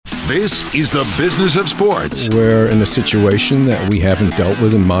This is the business of sports. We're in a situation that we haven't dealt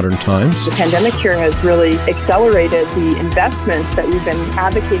with in modern times. The pandemic here has really accelerated the investments that we've been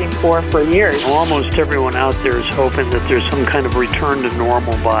advocating for years. Almost everyone out there is hoping that there's some kind of return to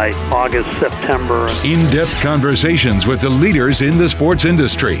normal by August, September. In-depth conversations with the leaders in the sports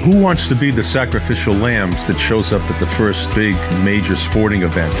industry. Who wants to be the sacrificial lambs that shows up at the first big major sporting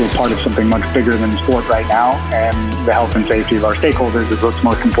event? We're part of something much bigger than sport right now, and the health and safety of our stakeholders is what's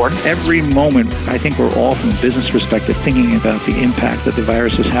most important. Every moment, I think we're all, from a business perspective, thinking about the impact that the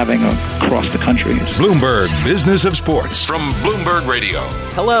virus is having across the country. Bloomberg Business of Sports from Bloomberg Radio.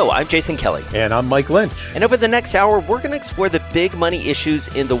 Hello, I'm Jason Kelly. And I'm Mike Lynch. And over the next hour, we're going to explore the big money issues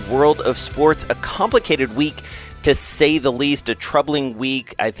in the world of sports. A complicated week, to say the least, a troubling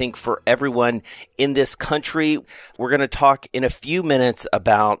week, I think, for everyone in this country. We're going to talk in a few minutes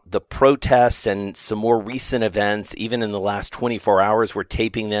about the protests and some more recent events, even in the last 24 hours. We're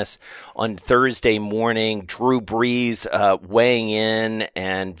taping this on Thursday morning. Drew Brees weighing in,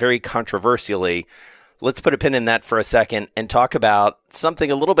 and very controversially. Let's put a pin in that for a second and talk about something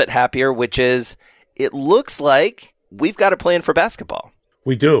a little bit happier, which is it looks like we've got a plan for basketball.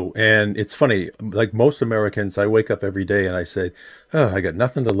 We do. And it's funny, like most Americans, I wake up every day and I say, I got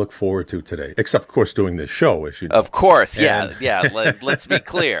nothing to look forward to today, except, of course, doing this show, as you know. Of course. Yeah. Let's be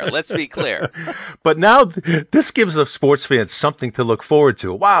clear. But now this gives the sports fans something to look forward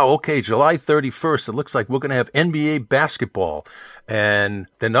to. Wow. Okay. July 31st. It looks like we're going to have N.B.A. basketball. And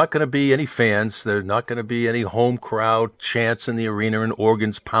they're not going to be any fans. There's not going to be any home crowd chants in the arena and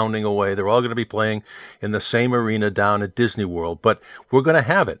organs pounding away. They're all going to be playing in the same arena down at Disney World. But we're going to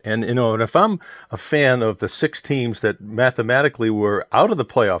have it. And, and if I'm a fan of the 6 teams that mathematically were out of the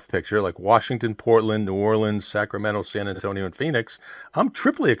playoff picture, like Washington, Portland, New Orleans, Sacramento, San Antonio, and Phoenix, I'm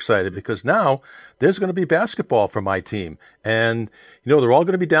triply excited because now there's going to be basketball for my team. And, they're all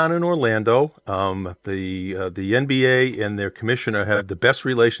going to be down in Orlando. The N.B.A. and their commissioner have the best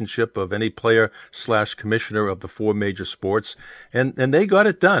relationship of any player/commissioner of the 4 major sports. And they got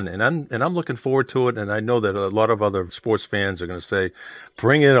it done. And I'm looking forward to it. And I know that a lot of other sports fans are going to say,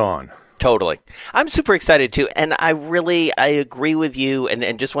 bring it on. Totally. I'm super excited too. And I agree with you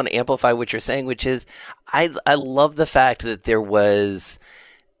and just want to amplify what you're saying, which is I love the fact that there was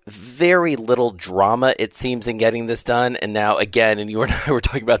very little drama, it seems, in getting this done. And now, again, and you and I were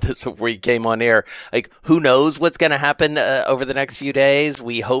talking about this before you came on air, like, who knows what's going to happen over the next few days.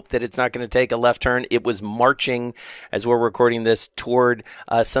 We hope that it's not going to take a left turn. It was marching, as we're recording this, toward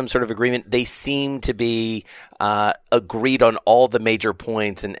some sort of agreement. They seem to be agreed on all the major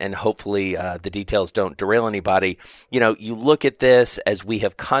points, and hopefully the details don't derail anybody. You look at this, as we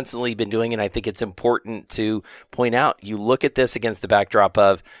have constantly been doing, and I think it's important to point out, you look at this against the backdrop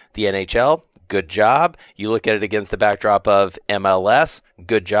of the NHL, good job. You look at it against the backdrop of MLS,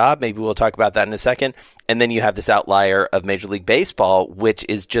 good job. Maybe we'll talk about that in a second. And then you have this outlier of Major League Baseball, which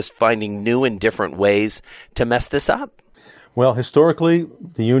is just finding new and different ways to mess this up. Well, historically,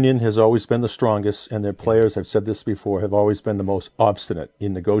 the union has always been the strongest, and their players, I've said this before, have always been the most obstinate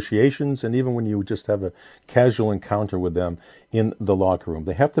in negotiations, and even when you just have a casual encounter with them in the locker room.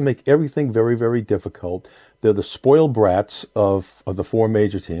 They have to make everything very, very difficult. They're the spoiled brats of the 4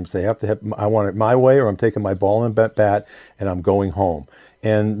 major teams. They have to have, I want it my way, or I'm taking my ball and bat, and I'm going home.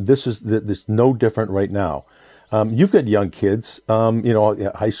 And this is no different right now. You've got young kids,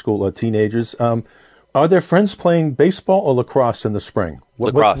 high school teenagers. Are their friends playing baseball or lacrosse in the spring?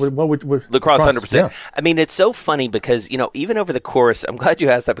 Lacrosse. Lacrosse, 100%. Yeah. I mean, it's so funny because, even over the course, I'm glad you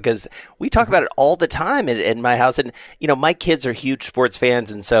asked that because we talk about it all the time in my house. And, my kids are huge sports fans.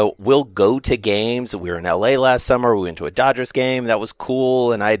 And so we'll go to games. We were in L.A. last summer. We went to a Dodgers game. That was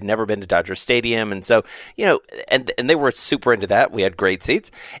cool. And I had never been to Dodger Stadium. And so, and they were super into that. We had great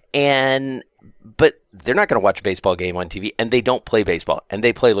seats. But they're not going to watch a baseball game on TV. And they don't play baseball. And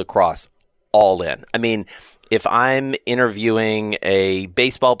they play lacrosse. All in. I mean, if I'm interviewing a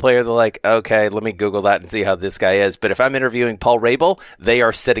baseball player, they're like, okay, let me Google that and see how this guy is. But if I'm interviewing Paul Rabel, they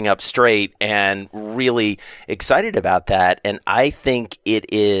are sitting up straight and really excited about that. And I think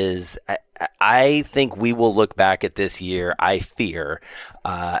I think we will look back at this year, I fear,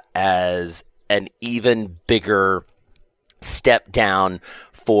 as an even bigger step down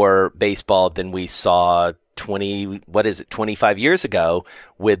for baseball than we saw 25 years ago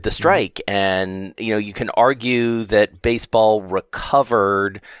with the strike. And, you can argue that baseball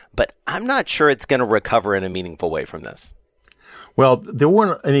recovered, but I'm not sure it's going to recover in a meaningful way from this. Well, there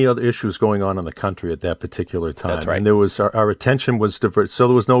weren't any other issues going on in the country at that particular time. That's right. And there was our attention was diverted. So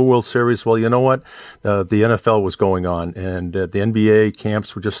there was no World Series. Well, you know what? The NFL was going on, and the NBA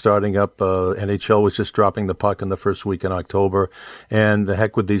camps were just starting up. NHL was just dropping the puck in the first week in October. And the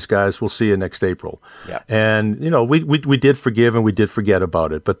heck with these guys. We'll see you next April. Yeah. And, we did forgive and we did forget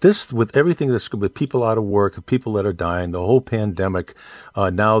about it. But this, with everything that's with people out of work, people that are dying, the whole pandemic,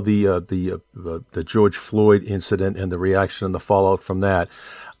 now the George Floyd incident and the reaction and the fallout from that,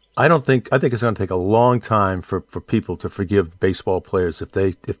 I think it's going to take a long time for people to forgive baseball players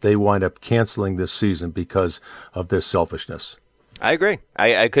if they wind up canceling this season because of their selfishness. I agree.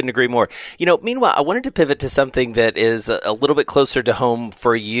 I couldn't agree more. Meanwhile, I wanted to pivot to something that is a little bit closer to home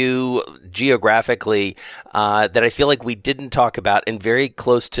for you geographically, that I feel like we didn't talk about, and very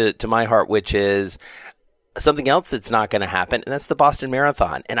close to my heart, which is something else that's not going to happen, and that's the Boston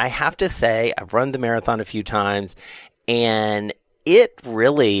Marathon. And I have to say, I've run the marathon a few times, and it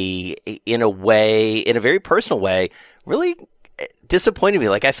really, in a very personal way, really disappointed me.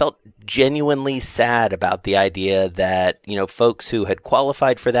 Like, I felt genuinely sad about the idea that, folks who had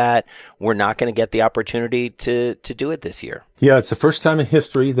qualified for that were not going to get the opportunity to do it this year. Yeah, it's the first time in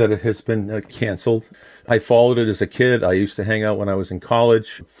history that it has been canceled. I followed it as a kid. I used to hang out when I was in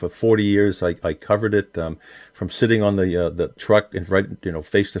college. For 40 years, I covered it from sitting on the truck and right,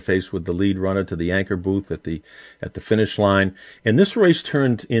 face to face with the lead runner to the anchor booth at the finish line. And this race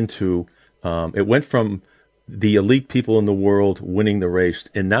turned into, it went from the elite people in the world winning the race,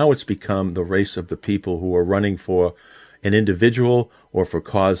 and now it's become the race of the people who are running for an individual or for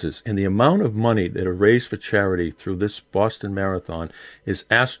causes. And the amount of money that are raised for charity through this Boston Marathon is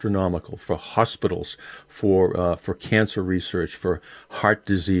astronomical, for hospitals, for cancer research, for heart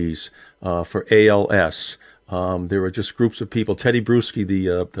disease, for ALS. There were just groups of people. Teddy Bruschi,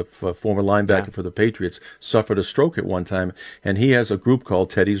 the former linebacker for the Patriots, suffered a stroke at one time, and he has a group called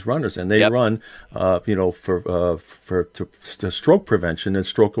Teddy's Runners, and they run, for stroke prevention and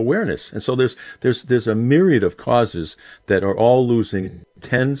stroke awareness. And so there's a myriad of causes that are all losing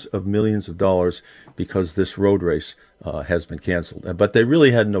tens of millions of dollars because this road race has been canceled. But they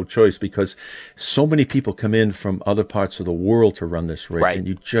really had no choice, because so many people come in from other parts of the world to run this race, and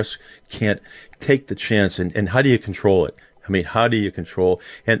you just can't take the chance. And how do you control it? I mean, how do you control?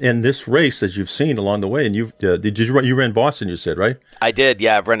 And this race, as you've seen along the way, and you ran Boston, you said, right? I did,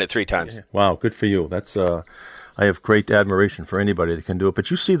 yeah. I've run it 3 times. Yeah. Wow, good for you. That's I have great admiration for anybody that can do it. But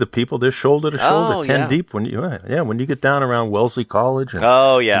you see the people, they're shoulder to shoulder, 10 deep. When you get down around Wellesley College. And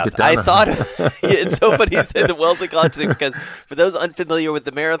I thought it's so funny you said the Wellesley College thing, because for those unfamiliar with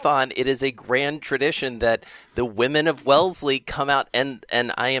the marathon, it is a grand tradition that the women of Wellesley come out and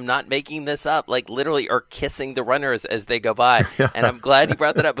I am not making this up, like literally are kissing the runners as they go by. And I'm glad you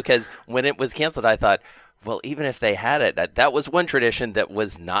brought that up, because when it was canceled, I thought, well, even if they had it, that was one tradition that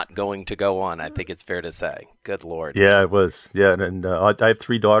was not going to go on, I think it's fair to say. Good Lord. Yeah, it was. Yeah, and I have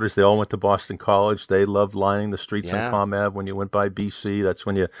 3 daughters. They all went to Boston College. They loved lining the streets on Palm Ave when you went by BC. That's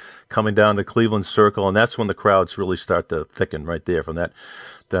when you're coming down to Cleveland Circle, and that's when the crowds really start to thicken right there from that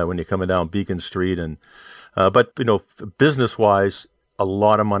when you're coming down Beacon Street. And but, business-wise, a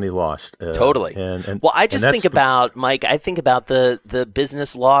lot of money lost. Totally. Well, I just think about, Mike, I think about the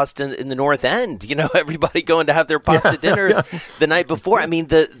business lost in the North End. Everybody going to have their pasta dinners the night before. I mean,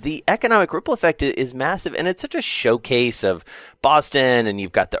 the economic ripple effect is massive, and it's such a showcase of Boston, and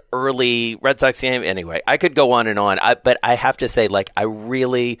you've got the early Red Sox game. Anyway, I could go on and on, but I have to say, I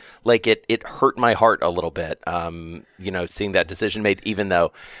really, it hurt my heart a little bit, seeing that decision made, even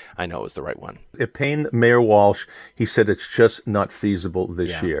though I know it was the right one. It pained Mayor Walsh. He said it's just not feasible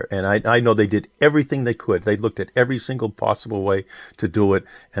this year. And I know they did everything they could. They looked at every single possible way to do it,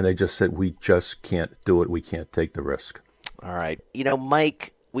 and they just said, we just can't do it. We can't take the risk. All right.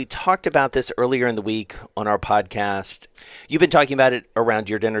 Mike, we talked about this earlier in the week on our podcast. You've been talking about it around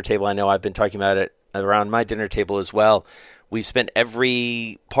your dinner table. I know I've been talking about it around my dinner table as well. We've spent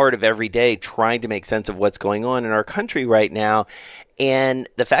every part of every day trying to make sense of what's going on in our country right now. And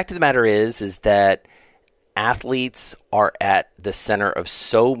the fact of the matter is that athletes are at the center of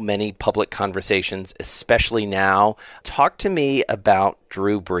so many public conversations, especially now. Talk to me about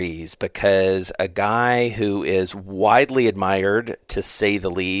Drew Brees, because a guy who is widely admired, to say the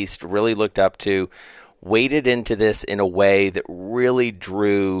least, really looked up to, waded into this in a way that really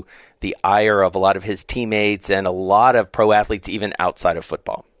drew the ire of a lot of his teammates and a lot of pro athletes, even outside of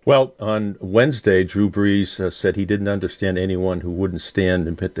football. Well, on Wednesday, Drew Brees said he didn't understand anyone who wouldn't stand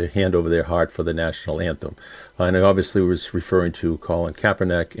and put their hand over their heart for the national anthem. And I obviously was referring to Colin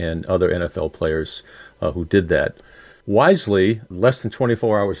Kaepernick and other NFL players who did that. Wisely, less than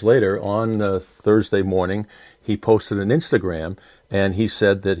 24 hours later, on Thursday morning, he posted an Instagram, and he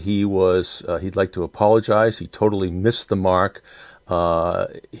said that he'd like to apologize. He totally missed the mark.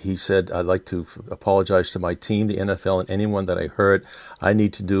 He said, I'd like to apologize to my team, the NFL, and anyone that I hurt. I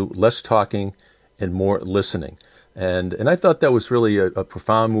need to do less talking and more listening. And I thought that was really a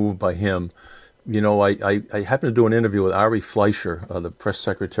profound move by him. You know, I happened to do an interview with Ari Fleischer, the press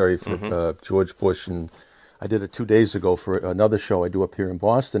secretary for George Bush, and I did it 2 days ago for another show I do up here in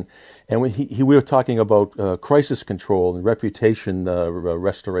Boston. And when we were talking about crisis control and reputation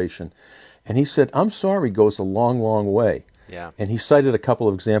restoration. And he said, I'm sorry goes a long, long way. Yeah. And he cited a couple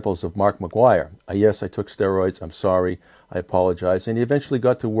of examples of Mark McGwire. Yes, I took steroids. I'm sorry. I apologize. And he eventually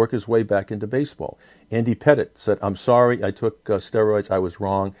got to work his way back into baseball. Andy Pettitte said, I'm sorry. I took steroids. I was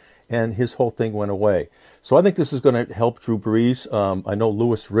wrong. And his whole thing went away. So I think this is going to help Drew Brees. I know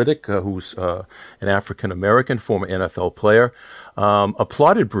Louis Riddick, who's an African-American former NFL player,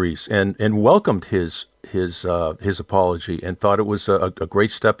 applauded Brees and welcomed his apology and thought it was a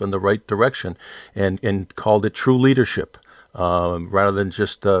great step in the right direction and called it true leadership. Rather than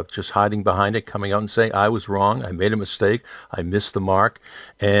just hiding behind it, coming out and saying, I was wrong, I made a mistake, I missed the mark,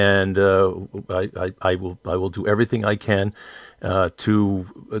 and I will do everything I can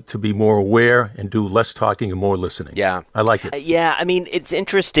to be more aware and do less talking and more listening. Yeah. I like it. Yeah, I mean, it's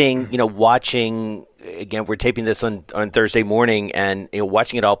interesting, watching, again, we're taping this on Thursday morning, and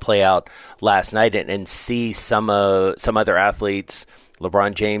watching it all play out last night and see some other athletes,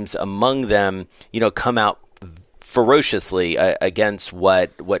 LeBron James among them, come out ferociously against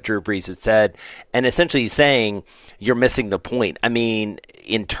what Drew Brees had said, and essentially saying you're missing the point. I mean,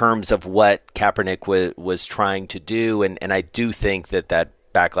 in terms of what Kaepernick was trying to do, and I do think that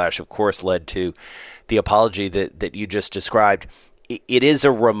backlash, of course, led to the apology that you just described. It is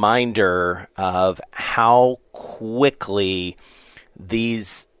a reminder of how quickly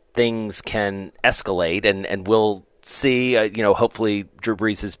these things can escalate, and we'll see, hopefully Drew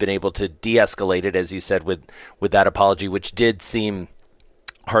Brees has been able to de-escalate it, as you said, with that apology, which did seem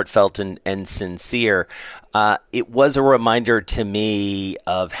heartfelt and sincere. It was a reminder to me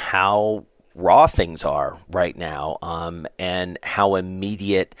of how raw things are right now, and how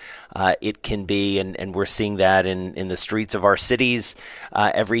immediate it can be. And we're seeing that in the streets of our cities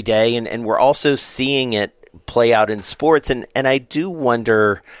every day. And we're also seeing it play out in sports. And I do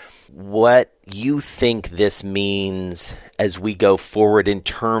wonder what you think this means as we go forward in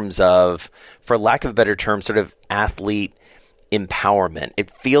terms of, for lack of a better term, sort of athlete empowerment. It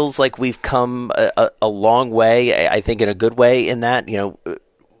feels like we've come a long way, I think in a good way in that,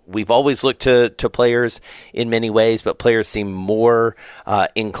 we've always looked to players in many ways, but players seem more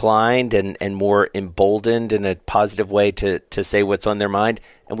inclined and more emboldened in a positive way to say what's on their mind.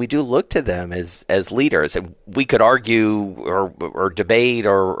 And we do look to them as leaders. And we could argue or debate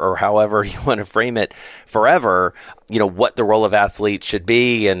or however you want to frame it forever, what the role of athletes should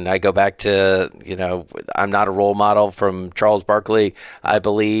be. And I go back to, I'm not a role model from Charles Barkley, I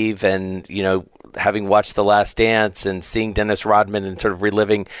believe. And, having watched The Last Dance and seeing Dennis Rodman and sort of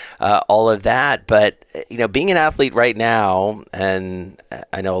reliving all of that. But, being an athlete right now, and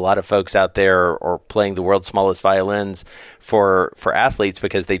I know a lot of folks out there are playing the world's smallest violins for athletes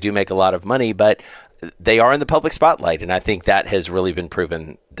because they do make a lot of money, but they are in the public spotlight. And I think that has really been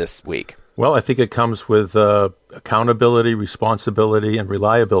proven this week. Well, I think it comes with accountability, responsibility, and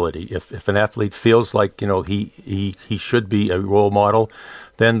reliability. If an athlete feels like, he should be a role model,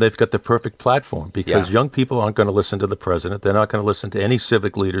 then they've got the perfect platform, because young people aren't going to listen to the president. They're not going to listen to any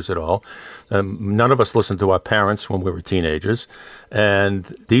civic leaders at all. None of us listened to our parents when we were teenagers.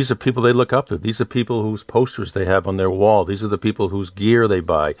 And these are people they look up to. These are people whose posters they have on their wall. These are the people whose gear they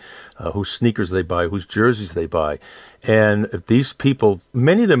buy, whose sneakers they buy, whose jerseys they buy. And these people,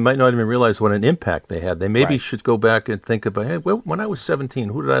 many of them might not even realize what an impact they had. They maybe should go back and think about, hey, when I was 17,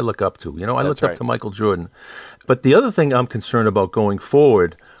 who did I look up to? I looked up to Michael Jordan. But the other thing I'm concerned about going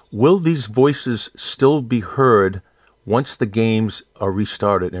forward, will these voices still be heard once the games are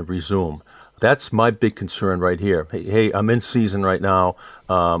restarted and resume? That's my big concern right here. Hey, I'm in season right now.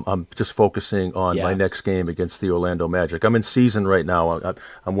 I'm just focusing on my next game against the Orlando Magic. I'm in season right now.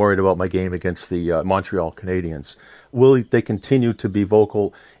 I'm worried about my game against the Montreal Canadiens. Will they continue to be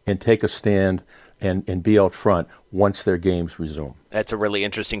vocal and take a stand and be out front once their games resume? That's a really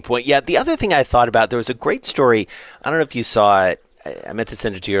interesting point. Yeah, the other thing I thought about, there was a great story. I don't know if you saw it. I meant to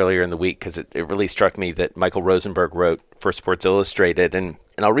send it to you earlier in the week because it really struck me that Michael Rosenberg wrote for Sports Illustrated. And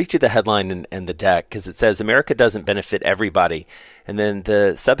I'll read you the headline and the deck, because it says, America doesn't benefit everybody. And then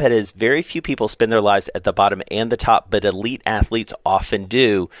the subhead is, very few people spend their lives at the bottom and the top, but elite athletes often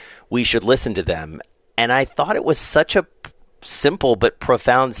do. We should listen to them. And I thought it was such a simple but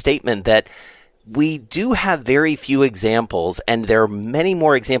profound statement that we do have very few examples, and there are many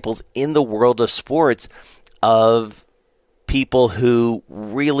more examples in the world of sports of people who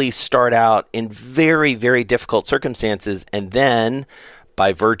really start out in very, very difficult circumstances, and then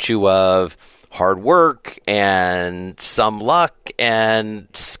by virtue of hard work and some luck and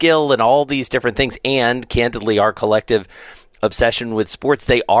skill and all these different things, and candidly our collective obsession with sports,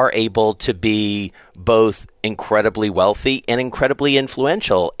 they are able to be both incredibly wealthy and incredibly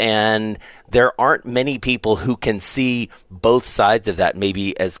influential. And there aren't many people who can see both sides of that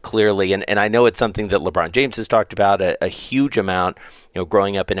maybe as clearly. And I know it's something that LeBron James has talked about a huge amount,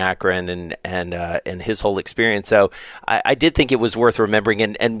 growing up in Akron and his whole experience. So I did think it was worth remembering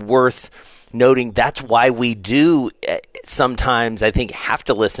and worth noting. That's why we do sometimes, I think, have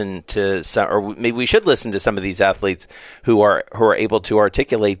to listen to some, or maybe we should listen to some of these athletes who are able to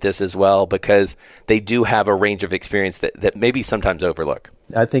articulate this as well, because they do have a range of experience that maybe sometimes overlook.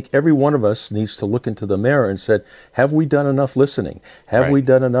 I think every one of us needs to look into the mirror and said, have we done enough listening? Have we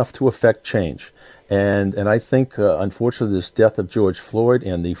done enough to affect change? And I think, unfortunately, this death of George Floyd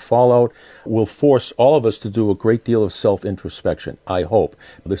and the fallout will force all of us to do a great deal of self-introspection, I hope.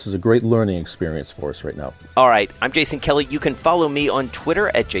 This is a great learning experience for us right now. All right. I'm Jason Kelly. You can follow me on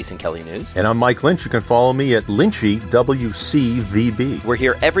Twitter at Jason Kelly News. And I'm Mike Lynch. You can follow me at Lynchy, WCVB. We're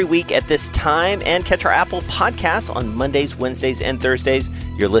here every week at this time, and catch our Apple podcasts on Mondays, Wednesdays, and Thursdays.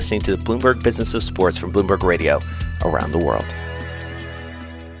 You're listening to the Bloomberg Business of Sports from Bloomberg Radio around the world.